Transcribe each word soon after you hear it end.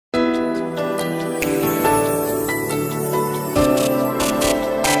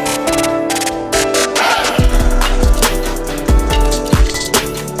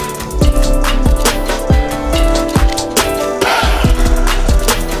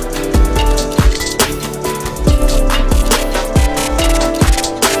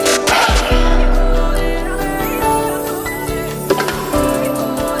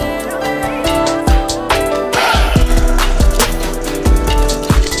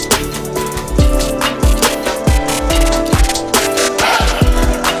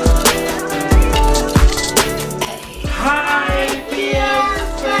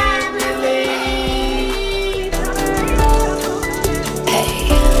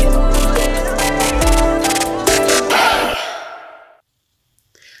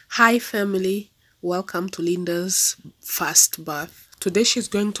Hi, family. Welcome to Linda's first bath. Today, she's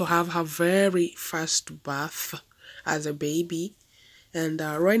going to have her very first bath as a baby. And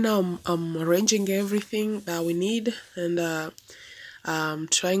right now, I'm arranging everything that we need and I'm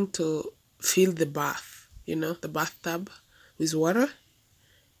trying to fill the bath, the bathtub with water.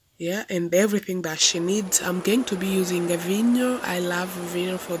 Yeah, and everything that she needs. I'm going to be using a vino. I love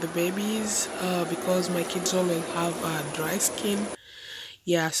vino for the babies because my kids always have dry skin.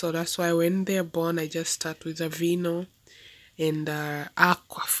 Yeah, so that's why when they're born, I just start with a vino and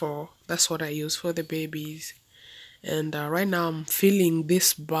aquaphor. That's what I use for the babies. And right now I'm filling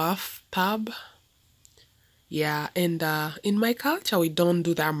this bathtub. Yeah, and in my culture, we don't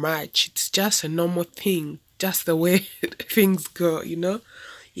do that much. It's just a normal thing, just the way things go.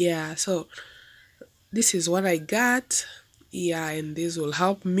 Yeah, so this is what I got. Yeah, and this will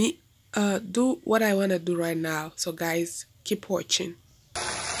help me do what I want to do right now. So, guys, keep watching.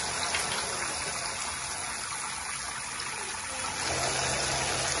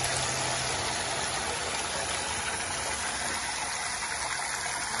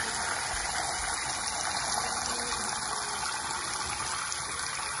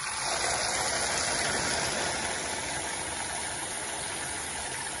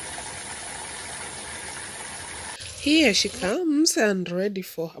 Here she comes and ready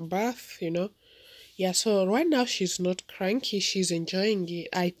for her bath. Yeah, so right now she's not cranky, she's enjoying it.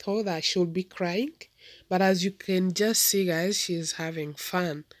 I thought that she would be crying, but as you can just see, guys, she's having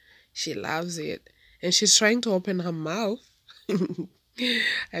fun. She loves it. And she's trying to open her mouth.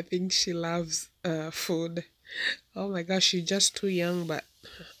 I think she loves food. Oh my gosh, she's just too young, but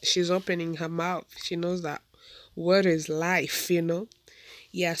she's opening her mouth. She knows that what is life.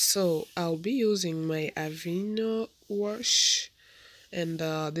 Yeah, so I'll be using my Avino wash and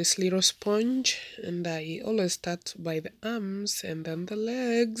this little sponge, and I always start by the arms and then the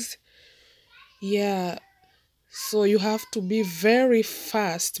legs. Yeah, so you have to be very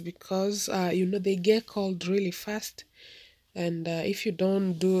fast because they get cold really fast, and if you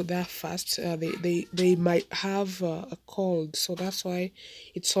don't do that fast, they might have a cold. So that's why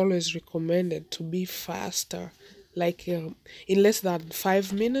it's always recommended to be faster, like in less than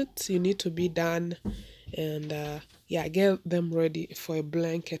 5 minutes you need to be done. And yeah, get them ready for a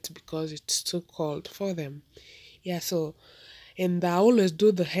blanket because it's too cold for them. Yeah, so and I always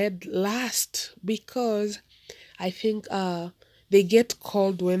do the head last because I think they get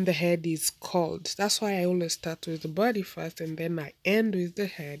cold when the head is cold. That's why I always start with the body first and then I end with the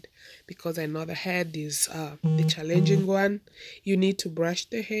head because I know the head is the challenging one. You need to brush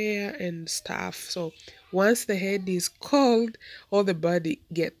the hair and stuff. So once the head is cold, all the body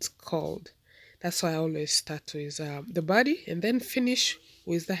gets cold. That's why I always start with the body and then finish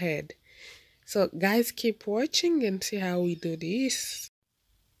with the head. So guys, keep watching and see how we do this.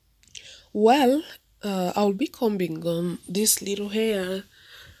 Well, I'll be combing on this little hair.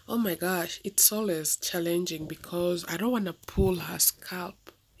 Oh my gosh, it's always challenging because I don't want to pull her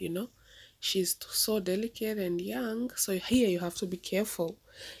scalp. She's so delicate and young, so here you have to be careful.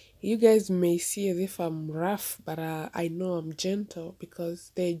 You guys may see as if I'm rough, but I know I'm gentle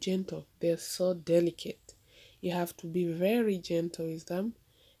because they're gentle. They're so delicate. You have to be very gentle with them.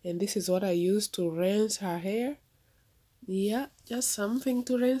 And this is what I use to rinse her hair. Yeah, just something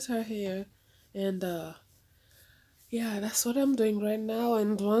to rinse her hair. And yeah, that's what I'm doing right now.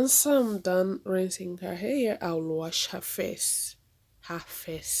 And once I'm done rinsing her hair, I'll wash her face. Her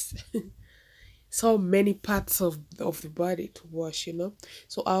face. So many parts of the body to wash.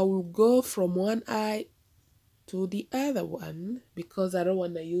 So I will go from one eye to the other one because I don't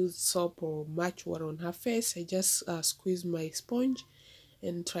want to use soap or much water on her face. I just squeeze my sponge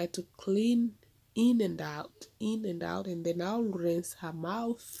and try to clean in and out, and then I'll rinse her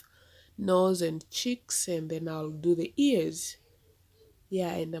mouth, nose, and cheeks, and then I'll do the ears.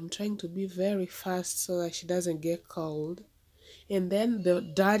 Yeah, and I'm trying to be very fast so that she doesn't get cold. And then the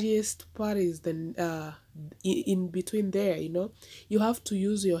dirtiest part is the in between there. You have to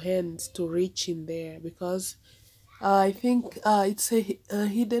use your hands to reach in there because I think it's a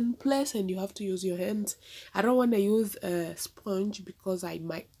hidden place and you have to use your hands. I don't want to use a sponge because I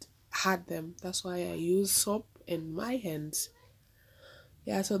might hurt them. That's why I use soap and my hands.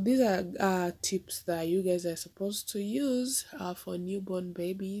 Yeah, so these are tips that you guys are supposed to use for newborn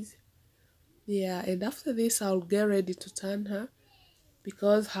babies. Yeah, and after this I'll get ready to turn her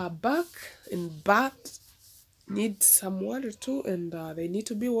because her back and butt need some water too, and they need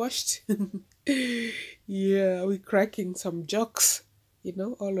to be washed. Yeah, we're cracking some jokes,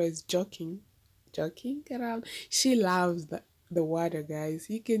 always joking around. She loves the water, guys.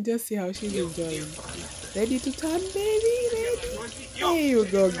 You can just see how she's enjoying. Ready to turn, baby? Ready? There you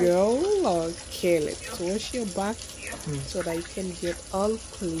go, girl. Okay, let's wash your back so that you can get all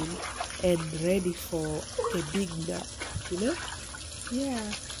clean and ready for a big nap, you know? Yeah.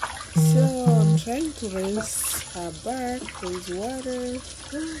 So I'm trying to rinse her back with water,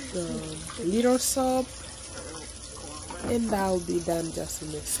 little soap, and I'll be done just in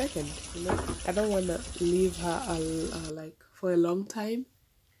a second, you know? I don't want to leave her like for a long time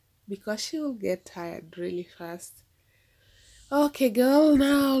because she will get tired really fast. Okay, girl,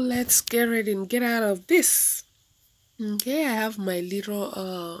 now let's get ready and get out of this. Okay, I have my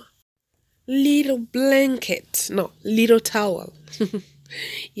little blanket. No, little towel.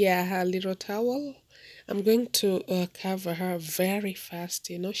 Yeah, her little towel. I'm going to cover her very fast.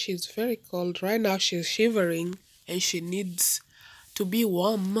 You know, she's very cold. Right now, she's shivering and she needs to be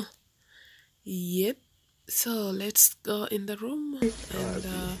warm. Yep. So let's go in the room and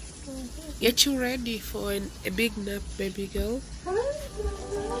get you ready for a big nap, baby girl.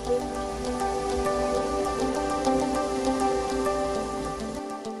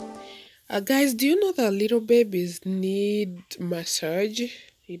 Guys, do you know that little babies need massage?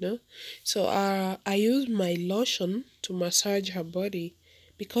 You know, so I use my lotion to massage her body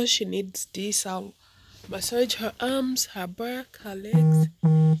because she needs this. I'll massage her arms, her back, her legs,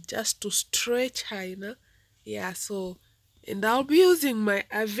 just to stretch her. You know, yeah. So, and I'll be using my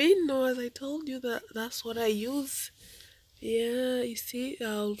Aveeno as I told you that's what I use. Yeah, you see,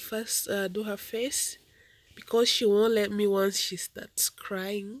 I'll first do her face because she won't let me once she starts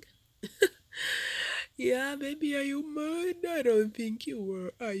crying. Yeah, baby, are you mad? I don't think you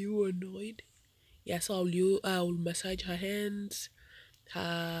were. Are you annoyed? Yes, I'll massage her hands,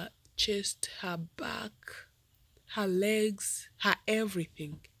 her chest, her back, her legs, her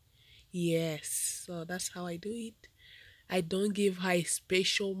everything. Yes, so that's how I do it. I don't give her a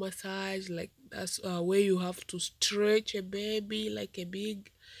special massage like that's where you have to stretch a baby like a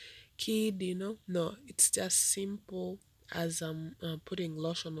big kid, you know. No, it's just simple as putting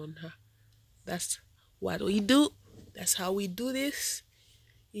lotion on her. That's what we do. That's how we do this.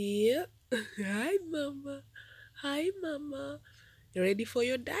 Yep. Hi, mama. Hi, mama. You ready for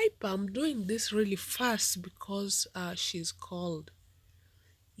your diaper? I'm doing this really fast because she's cold.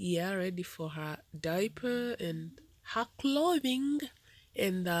 Yeah, ready for her diaper and her clothing.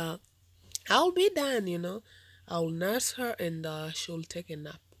 And I'll be done, you know. I'll nurse her and she'll take a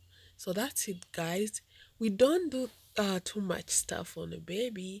nap. So that's it, guys. We don't do too much stuff on a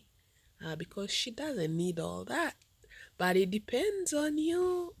baby because she doesn't need all that. But it depends on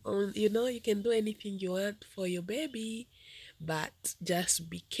you. On you know, you can do anything you want for your baby, but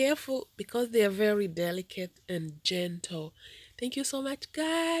just be careful because they are very delicate and gentle. Thank you so much,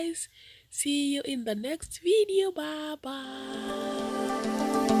 guys. See you in the next video. Bye bye.